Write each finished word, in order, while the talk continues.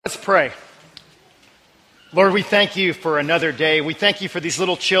Let's pray. Lord, we thank you for another day. We thank you for these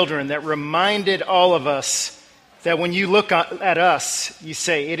little children that reminded all of us that when you look at us, you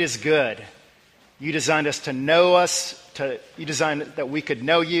say, it is good. You designed us to know us. You designed that we could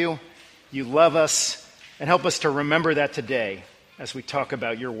know you. You love us. And help us to remember that today as we talk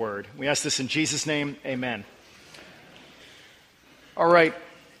about your word. We ask this in Jesus' name. Amen. All right.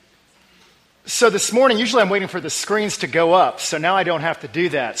 So this morning, usually I'm waiting for the screens to go up. So now I don't have to do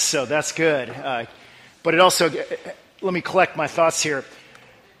that. So that's good. But it also, let me collect my thoughts here.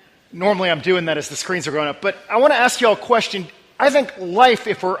 Normally I'm doing that as the screens are going up. But I want to ask you all a question. I think life,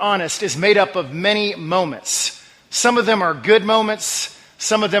 if we're honest, is made up of many moments. Some of them are good moments.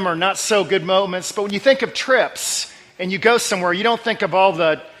 Some of them are not so good moments. But when you think of trips and you go somewhere, you don't think of all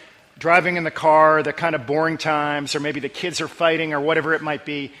the driving in the car, the kind of boring times, or maybe the kids are fighting or whatever it might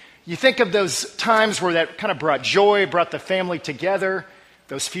be. You think of those times where that kind of brought joy, brought the family together.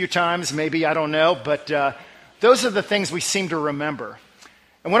 Those few times, maybe, I don't know. But those are the things we seem to remember.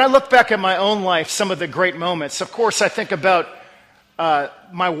 And when I look back at my own life, some of the great moments, of course, I think about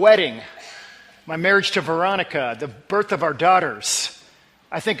my wedding, my marriage to Veronica, the birth of our daughters.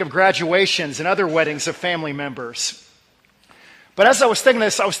 I think of graduations and other weddings of family members. But as I was thinking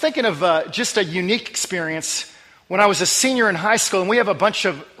this, I was thinking of just a unique experience when I was a senior in high school. And we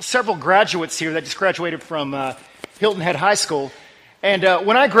have several graduates here that just graduated from Hilton Head High School. And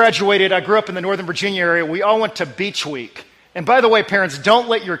when I graduated, I grew up in the Northern Virginia area. We all went to Beach Week. And by the way, parents, don't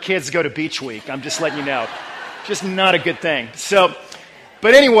let your kids go to Beach Week. I'm just letting you know. Just not a good thing.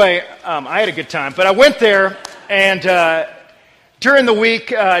 But anyway, I had a good time. But I went there, and during the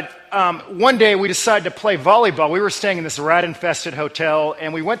week, one day we decided to play volleyball. We were staying in this rat-infested hotel,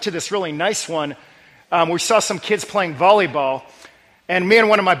 and we went to this really nice one. We saw some kids playing volleyball. And me and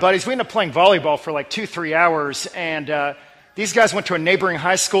one of my buddies, we ended up playing volleyball for like 2-3 hours. And these guys went to a neighboring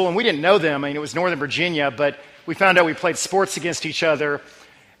high school, and we didn't know them. I mean, it was Northern Virginia, but we found out we played sports against each other.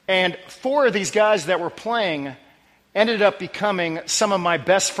 And 4 of these guys that were playing ended up becoming some of my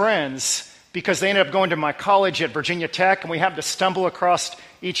best friends because they ended up going to my college at Virginia Tech, and we happened to stumble across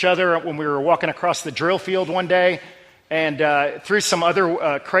each other when we were walking across the drill field one day, and through some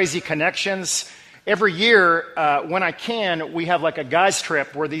other crazy connections. Every year, when I can, we have like a guys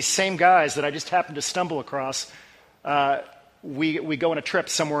trip where these same guys that I just happened to stumble across, we go on a trip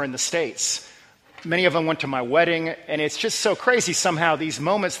somewhere in the States. Many of them went to my wedding, and it's just so crazy somehow these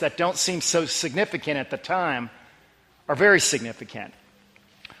moments that don't seem so significant at the time are very significant.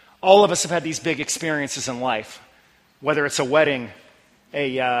 All of us have had these big experiences in life, whether it's a wedding,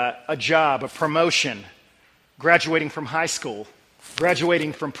 a job, a promotion, graduating from high school,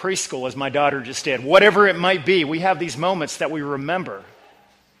 graduating from preschool, as my daughter just did. Whatever it might be, we have these moments that we remember.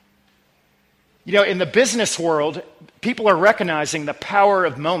 You know, in the business world, people are recognizing the power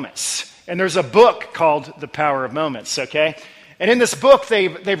of moments. And there's a book called The Power of Moments, okay? And in this book,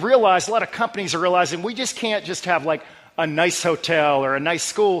 they've realized, a lot of companies are realizing, we just can't just have like a nice hotel or a nice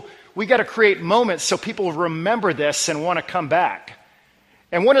school. We got to create moments so people remember this and want to come back.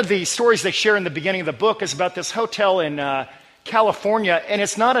 And one of the stories they share in the beginning of the book is about this hotel in California, and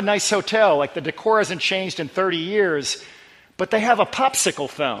it's not a nice hotel. Like, the decor hasn't changed in 30 years, but they have a popsicle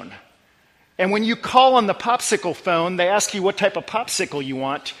phone. And when you call on the popsicle phone, they ask you what type of popsicle you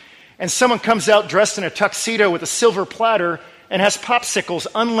want, and someone comes out dressed in a tuxedo with a silver platter and has popsicles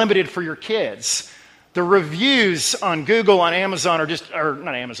unlimited for your kids. The reviews on Google, on Amazon,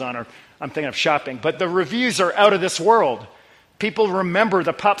 not Amazon, or I'm thinking of shopping, but the reviews are out of this world. People remember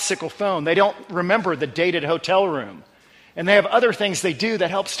the popsicle phone. They don't remember the dated hotel room. And they have other things they do that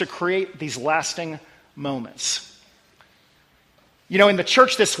helps to create these lasting moments. You know, in the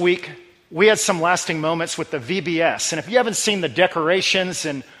church this week, we had some lasting moments with the VBS. And if you haven't seen the decorations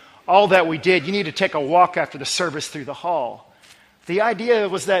and all that we did, you need to take a walk after the service through the hall. The idea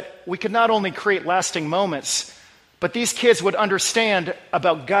was that we could not only create lasting moments, but these kids would understand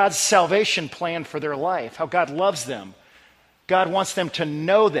about God's salvation plan for their life, how God loves them. God wants them to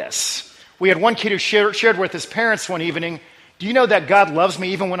know this. We had one kid who shared with his parents one evening, do you know that God loves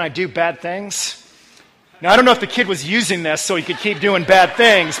me even when I do bad things? Now, I don't know if the kid was using this so he could keep doing bad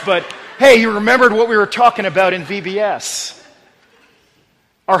things, but hey, he remembered what we were talking about in VBS.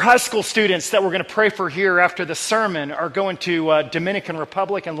 Our high school students that we're going to pray for here after the sermon are going to Dominican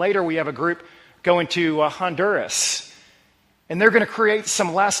Republic, and later we have a group going to Honduras. And they're going to create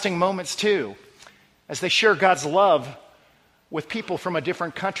some lasting moments too, as they share God's love with people from a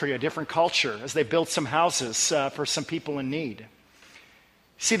different country, a different culture, as they build some houses for some people in need.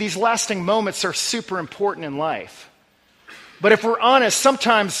 See, these lasting moments are super important in life. But if we're honest,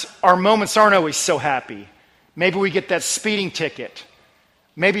 sometimes our moments aren't always so happy. Maybe we get that speeding ticket.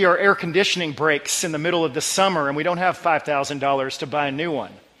 Maybe our air conditioning breaks in the middle of the summer and we don't have $5,000 to buy a new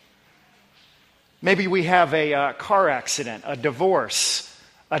one. Maybe we have a car accident, a divorce,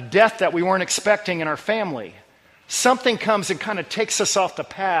 a death that we weren't expecting in our family. Something comes and kind of takes us off the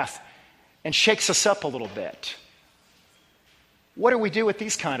path and shakes us up a little bit. What do we do with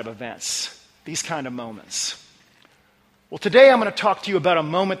these kind of events, these kind of moments? Well, today I'm going to talk to you about a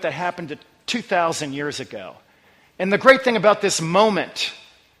moment that happened 2,000 years ago. And the great thing about this moment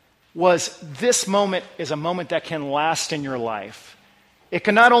was this moment is a moment that can last in your life. It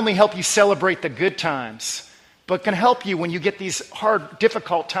can not only help you celebrate the good times, but can help you when you get these hard,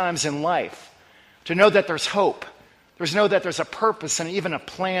 difficult times in life to know that there's hope. Know that there's a purpose and even a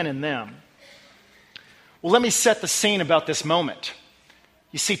plan in them. Well, let me set the scene about this moment.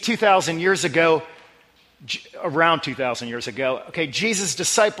 You see, 2,000 years ago, around 2,000 years ago, Jesus'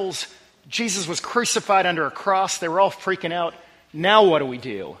 disciples, Jesus was crucified under a cross. They were all freaking out. Now what do we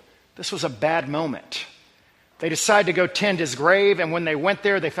do? This was a bad moment. They decided to go tend his grave, and when they went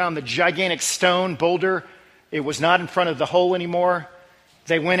there, they found the gigantic stone boulder. It was not in front of the hole anymore.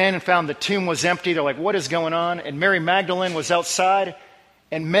 They went in and found the tomb was empty. They're like, what is going on? And Mary Magdalene was outside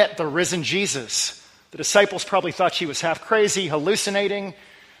and met the risen Jesus. The disciples probably thought she was half crazy, hallucinating.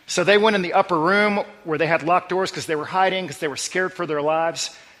 So they went in the upper room where they had locked doors because they were hiding, because they were scared for their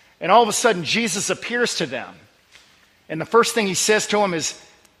lives. And all of a sudden, Jesus appears to them. And the first thing he says to them is,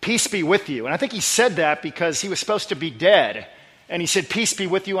 peace be with you. And I think he said that because he was supposed to be dead. And he said, peace be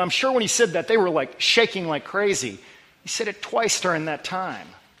with you. I'm sure when he said that, they were like shaking like crazy. He said it twice during that time.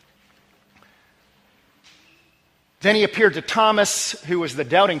 Then he appeared to Thomas, who was the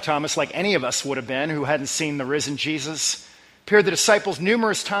doubting Thomas, like any of us would have been, who hadn't seen the risen Jesus. Appeared to the disciples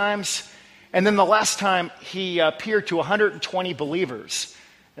numerous times. And then the last time, he appeared to 120 believers.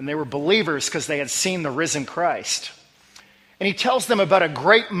 And they were believers because they had seen the risen Christ. And he tells them about a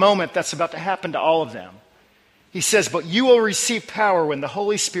great moment that's about to happen to all of them. He says, but you will receive power when the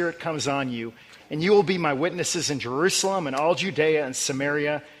Holy Spirit comes on you, and you will be my witnesses in Jerusalem and all Judea and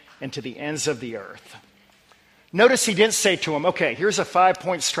Samaria and to the ends of the earth. Notice he didn't say to them, okay, here's a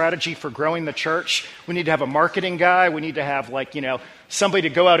 5-point strategy for growing the church. We need to have a marketing guy. We need to have somebody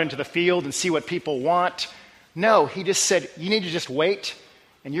to go out into the field and see what people want. No, he just said, you need to just wait,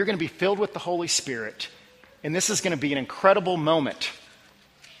 and you're going to be filled with the Holy Spirit. And this is going to be an incredible moment.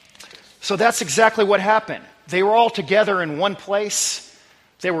 So that's exactly what happened. They were all together in one place.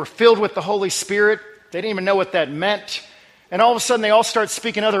 They were filled with the Holy Spirit. They didn't even know what that meant. And all of a sudden, they all start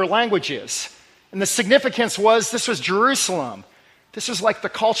speaking other languages. And the significance was this was Jerusalem. This was like the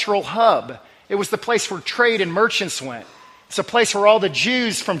cultural hub. It was the place where trade and merchants went. It's a place where all the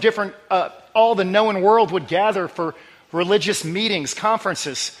Jews from all the known world would gather for religious meetings,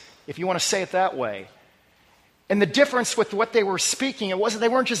 conferences, if you want to say it that way. And the difference with what they were speaking, they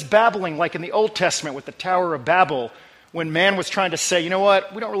weren't just babbling like in the Old Testament with the Tower of Babel, when man was trying to say, you know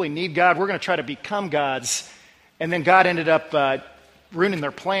what, we don't really need God, we're going to try to become gods. And then God ended up ruining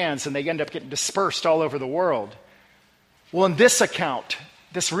their plans, and they ended up getting dispersed all over the world. Well, in this account,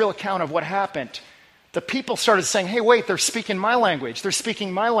 this real account of what happened, the people started saying, hey, wait, they're speaking my language. They're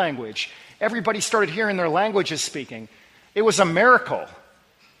speaking my language. Everybody started hearing their languages speaking. It was a miracle.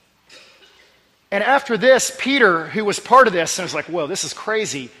 And after this, Peter, who was part of this, and was like, whoa, this is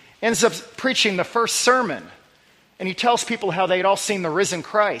crazy, ends up preaching the first sermon. And he tells people how they'd all seen the risen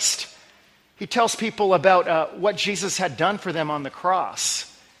Christ. He tells people about what Jesus had done for them on the cross.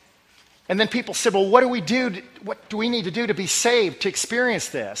 And then people said, well, what do we do? What do we need to do to be saved, to experience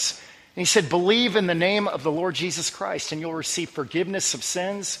this? And he said, believe in the name of the Lord Jesus Christ, and you'll receive forgiveness of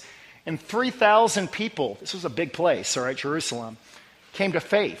sins. And 3,000 people, this was a big place, all right, Jerusalem, came to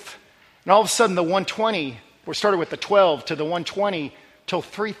faith. And all of a sudden, the 120, we started with the 12 to the 120 till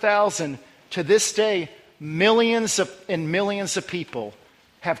 3,000. To this day, millions and millions of people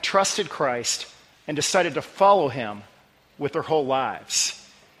have trusted Christ and decided to follow him with their whole lives.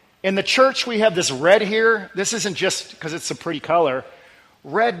 In the church, we have this red here. This isn't just because it's a pretty color.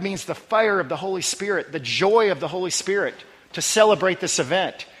 Red means the fire of the Holy Spirit, the joy of the Holy Spirit to celebrate this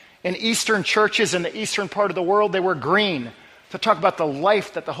event. In Eastern churches in the eastern part of the world, they were green to talk about the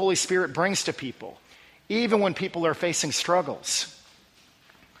life that the Holy Spirit brings to people, even when people are facing struggles.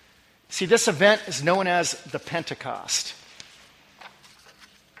 See, this event is known as the Pentecost.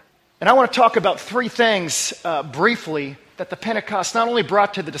 And I want to talk about three things briefly that the Pentecost not only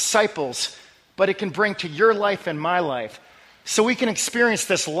brought to the disciples, but it can bring to your life and my life. So we can experience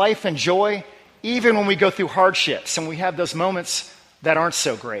this life and joy even when we go through hardships and we have those moments that aren't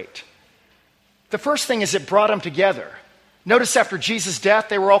so great. The first thing is it brought them together. Notice after Jesus' death,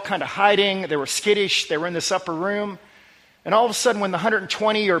 they were all kind of hiding. They were skittish. They were in this upper room. And all of a sudden, when the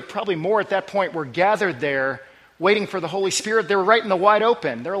 120 or probably more at that point were gathered there, waiting for the Holy Spirit, they were right in the wide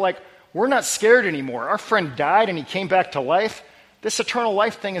open. They're like, we're not scared anymore. Our friend died and he came back to life. This eternal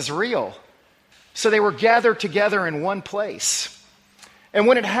life thing is real. So they were gathered together in one place. And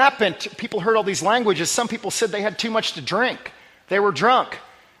when it happened, people heard all these languages. Some people said they had too much to drink. They were drunk.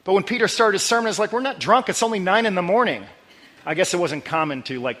 But when Peter started his sermon, it's like, we're not drunk. It's only 9 a.m. I guess it wasn't common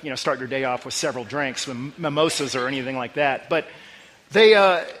to start your day off with several drinks, with mimosas or anything like that. But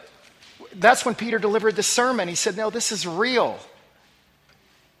that's when Peter delivered the sermon. He said, no, this is real.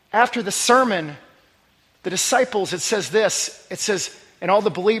 After the sermon, the disciples, it says, and all the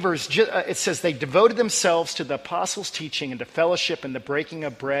believers, it says they devoted themselves to the apostles' teaching and to fellowship and the breaking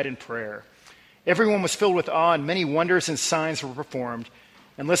of bread and prayer. Everyone was filled with awe and many wonders and signs were performed.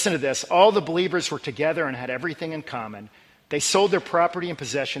 And listen to this, all the believers were together and had everything in common. They sold their property and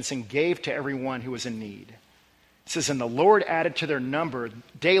possessions and gave to everyone who was in need. It says, and the Lord added to their number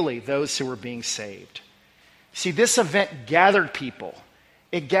daily those who were being saved. See, this event gathered people.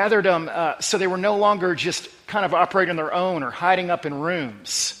 It gathered them so they were no longer just kind of operating on their own or hiding up in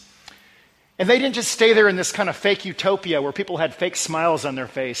rooms. And they didn't just stay there in this kind of fake utopia where people had fake smiles on their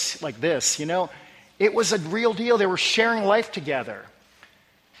face like this, It was a real deal. They were sharing life together.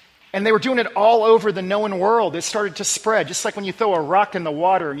 And they were doing it all over the known world. It started to spread, just like when you throw a rock in the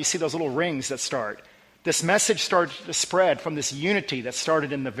water and you see those little rings that start. This message started to spread from this unity that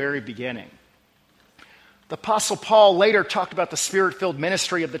started in the very beginning. The Apostle Paul later talked about the Spirit-filled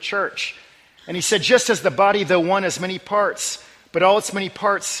ministry of the church. And he said, just as the body, though one, has many parts, but all its many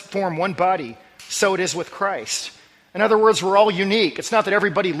parts form one body, so it is with Christ. In other words, we're all unique. It's not that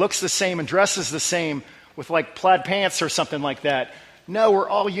everybody looks the same and dresses the same with like plaid pants or something like that. No, we're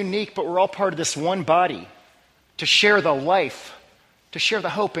all unique, but we're all part of this one body to share the life, to share the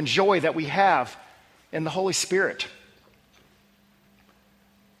hope and joy that we have in the Holy Spirit.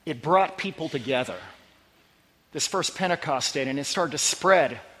 It brought people together. This first Pentecost did, and it started to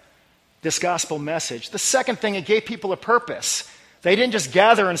spread this gospel message. The second thing, it gave people a purpose. They didn't just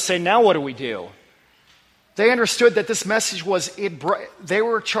gather and say, now what do we do? They understood that this message they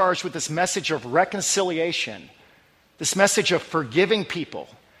were charged with this message of reconciliation, this message of forgiving people,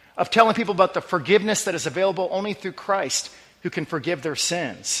 of telling people about the forgiveness that is available only through Christ who can forgive their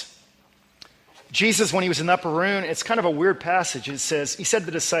sins. Jesus, when he was in the upper room, it's kind of a weird passage. It says, he said to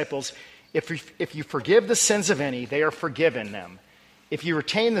the disciples, if you forgive the sins of any, they are forgiven them. If you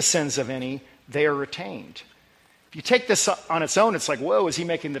retain the sins of any, they are retained. If you take this on its own, it's like, whoa, is he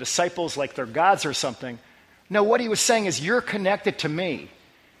making the disciples like they're gods or something? No, what he was saying is, you're connected to me.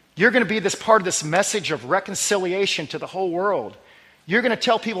 You're going to be this part of this message of reconciliation to the whole world. You're going to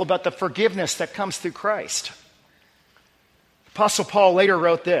tell people about the forgiveness that comes through Christ. Apostle Paul later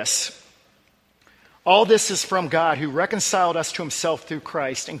wrote this, all this is from God who reconciled us to himself through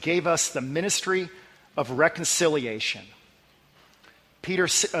Christ and gave us the ministry of reconciliation.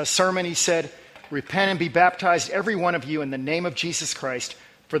 Peter's sermon, he said, repent and be baptized, every one of you, in the name of Jesus Christ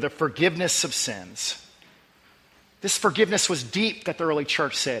for the forgiveness of sins. This forgiveness was deep, that the early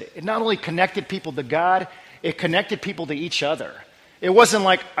church said. It not only connected people to God, it connected people to each other. It wasn't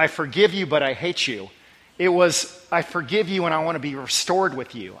like, I forgive you, but I hate you. It was, I forgive you and I want to be restored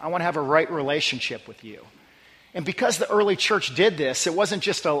with you. I want to have a right relationship with you. And because the early church did this, it wasn't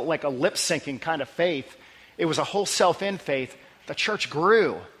just like a lip-syncing kind of faith. It was a whole self-in faith. The church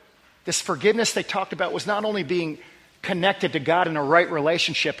grew. This forgiveness they talked about was not only being connected to God in a right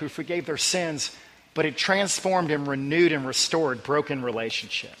relationship who forgave their sins, but it transformed and renewed and restored broken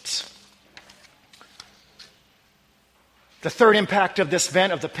relationships. The third impact of this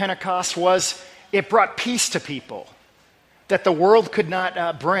event of the Pentecost was it brought peace to people that the world could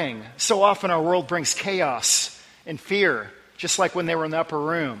not bring. So often our world brings chaos and fear, just like when they were in the upper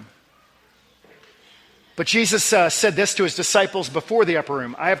room. But Jesus said this to his disciples before the upper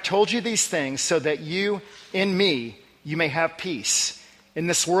room, I have told you these things so that you, in me, you may have peace. In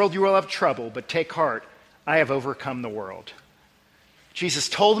this world you will have trouble, but take heart, I have overcome the world. Jesus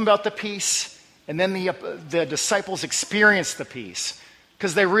told them about the peace, and then the disciples experienced the peace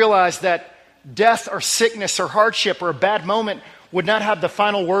because they realized that death or sickness or hardship or a bad moment would not have the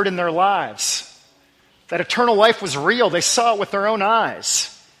final word in their lives. That eternal life was real. They saw it with their own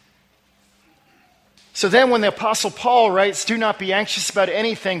eyes. So then when the Apostle Paul writes, do not be anxious about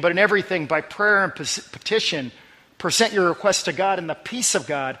anything, but in everything, by prayer and petition, present your requests to God, and the peace of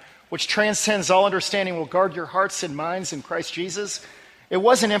God, which transcends all understanding, will guard your hearts and minds in Christ Jesus. It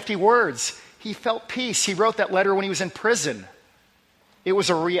wasn't empty words. He felt peace. He wrote that letter when he was in prison. It was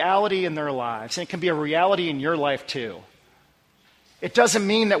a reality in their lives, and it can be a reality in your life too. It doesn't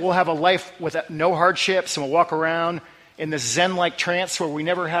mean that we'll have a life with no hardships and we'll walk around in this Zen-like trance where we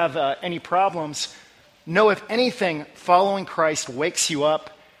never have any problems, know if anything, following Christ wakes you up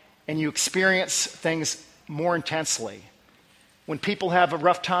and you experience things more intensely. When people have a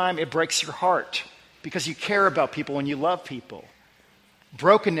rough time, it breaks your heart because you care about people and you love people.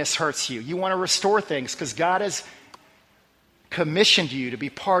 Brokenness hurts you. You want to restore things because God has commissioned you to be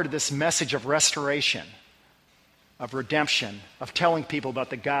part of this message of restoration, of redemption, of telling people about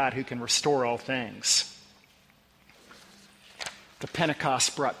the God who can restore all things. The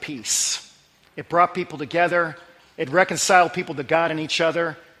Pentecost brought peace. It brought people together. It reconciled people to God and each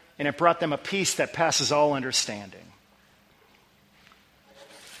other, and it brought them a peace that passes all understanding.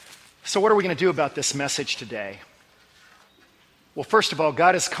 So what are we going to do about this message today? Well, first of all,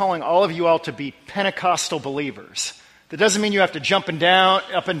 God is calling all of you all to be Pentecostal believers. That doesn't mean you have to jump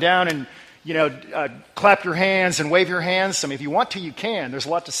up and down and clap your hands and wave your hands. I mean, if you want to, you can. There's a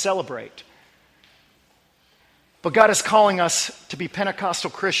lot to celebrate. But God is calling us to be Pentecostal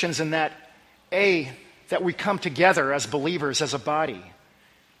Christians in that, A, that we come together as believers, as a body.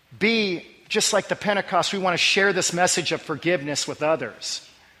 B, just like the Pentecost, we want to share this message of forgiveness with others.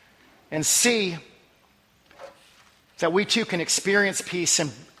 And C, that we too can experience peace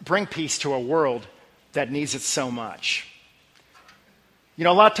and bring peace to a world that needs it so much. A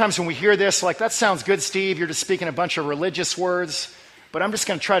lot of times when we hear this, like, that sounds good, Steve, you're just speaking a bunch of religious words, but I'm just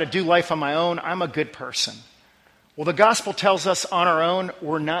going to try to do life on my own. I'm a good person. Well, the gospel tells us on our own,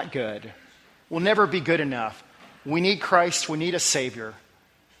 we're not good. We'll never be good enough. We need Christ. We need a Savior.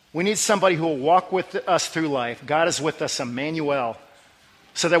 We need somebody who will walk with us through life. God is with us, Emmanuel,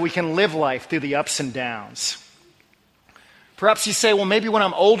 so that we can live life through the ups and downs. Perhaps you say, well, maybe when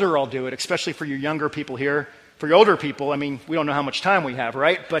I'm older I'll do it, especially for you younger people here. For your older people, I mean, we don't know how much time we have,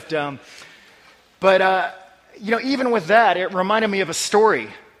 right? But even with that, it reminded me of a story.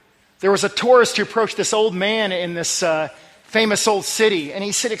 There was a tourist who approached this old man in this famous old city, and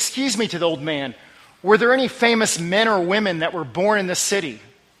he said, excuse me, to the old man, were there any famous men or women that were born in this city?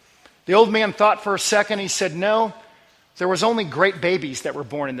 The old man thought for a second. He said, no, there was only great babies that were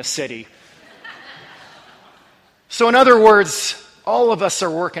born in the city. So in other words, all of us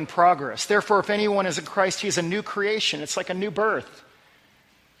are work in progress. Therefore, if anyone is in Christ, he is a new creation. It's like a new birth.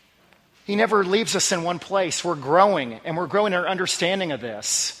 He never leaves us in one place. We're growing, and we're growing in our understanding of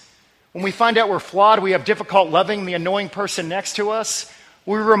this. When we find out we're flawed, we have difficult loving the annoying person next to us,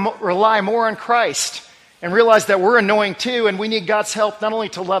 we rely more on Christ and realize that we're annoying too, and we need God's help not only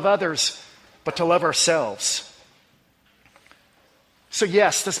to love others, but to love ourselves. So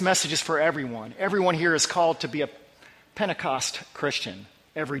yes, this message is for everyone. Everyone here is called to be a Pentecost Christian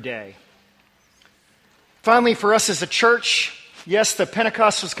every day. Finally, for us as a church, yes, the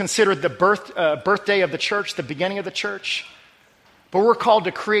Pentecost was considered the birthday of the church, the beginning of the church. But we're called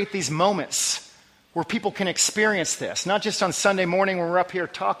to create these moments where people can experience this, not just on Sunday morning when we're up here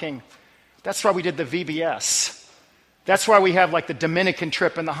talking. That's why we did the VBS. That's why we have like the Dominican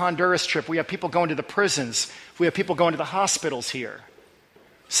trip and the Honduras trip. We have people going to the prisons. We have people going to the hospitals here.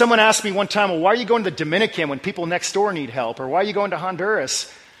 Someone asked me one time, well, why are you going to the Dominican when people next door need help? Or why are you going to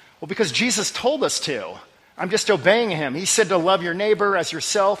Honduras? Well, because Jesus told us to. I'm just obeying him. He said to love your neighbor as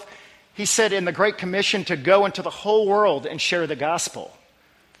yourself. He said in the Great Commission to go into the whole world and share the gospel.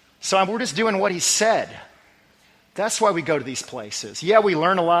 So we're just doing what he said. That's why we go to these places. Yeah, we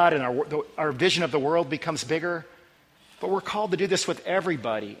learn a lot and our vision of the world becomes bigger. But we're called to do this with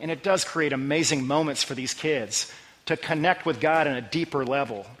everybody. And it does create amazing moments for these kids to connect with God on a deeper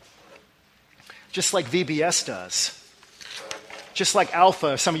level. Just like VBS does. Just like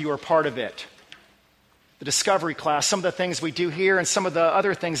Alpha, some of you are part of it. The Discovery class, some of the things we do here and some of the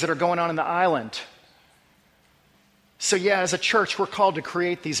other things that are going on in the island. So yeah, as a church, we're called to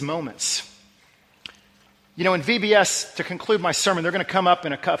create these moments. In VBS, to conclude my sermon, they're going to come up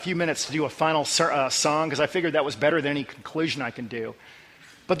in a few minutes to do a final song because I figured that was better than any conclusion I can do.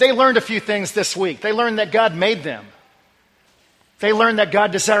 But they learned a few things this week. They learned that God made them. They learned that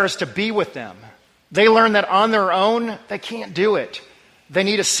God desires to be with them. They learned that on their own, they can't do it. They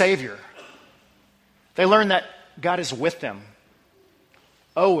need a Savior. They learned that God is with them.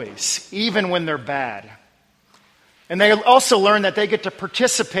 Always, even when they're bad. And they also learned that they get to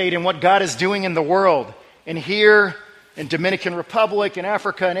participate in what God is doing in the world. And here, in Dominican Republic, in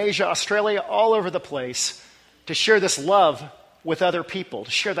Africa, in Asia, Australia, all over the place, to share this love with other people,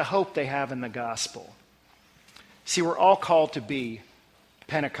 to share the hope they have in the gospel. See, we're all called to be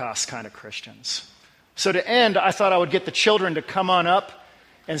Pentecost kind of Christians. So to end, I thought I would get the children to come on up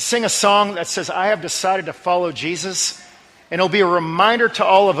and sing a song that says, I have decided to follow Jesus. And it'll be a reminder to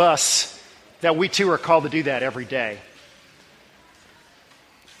all of us that we too are called to do that every day.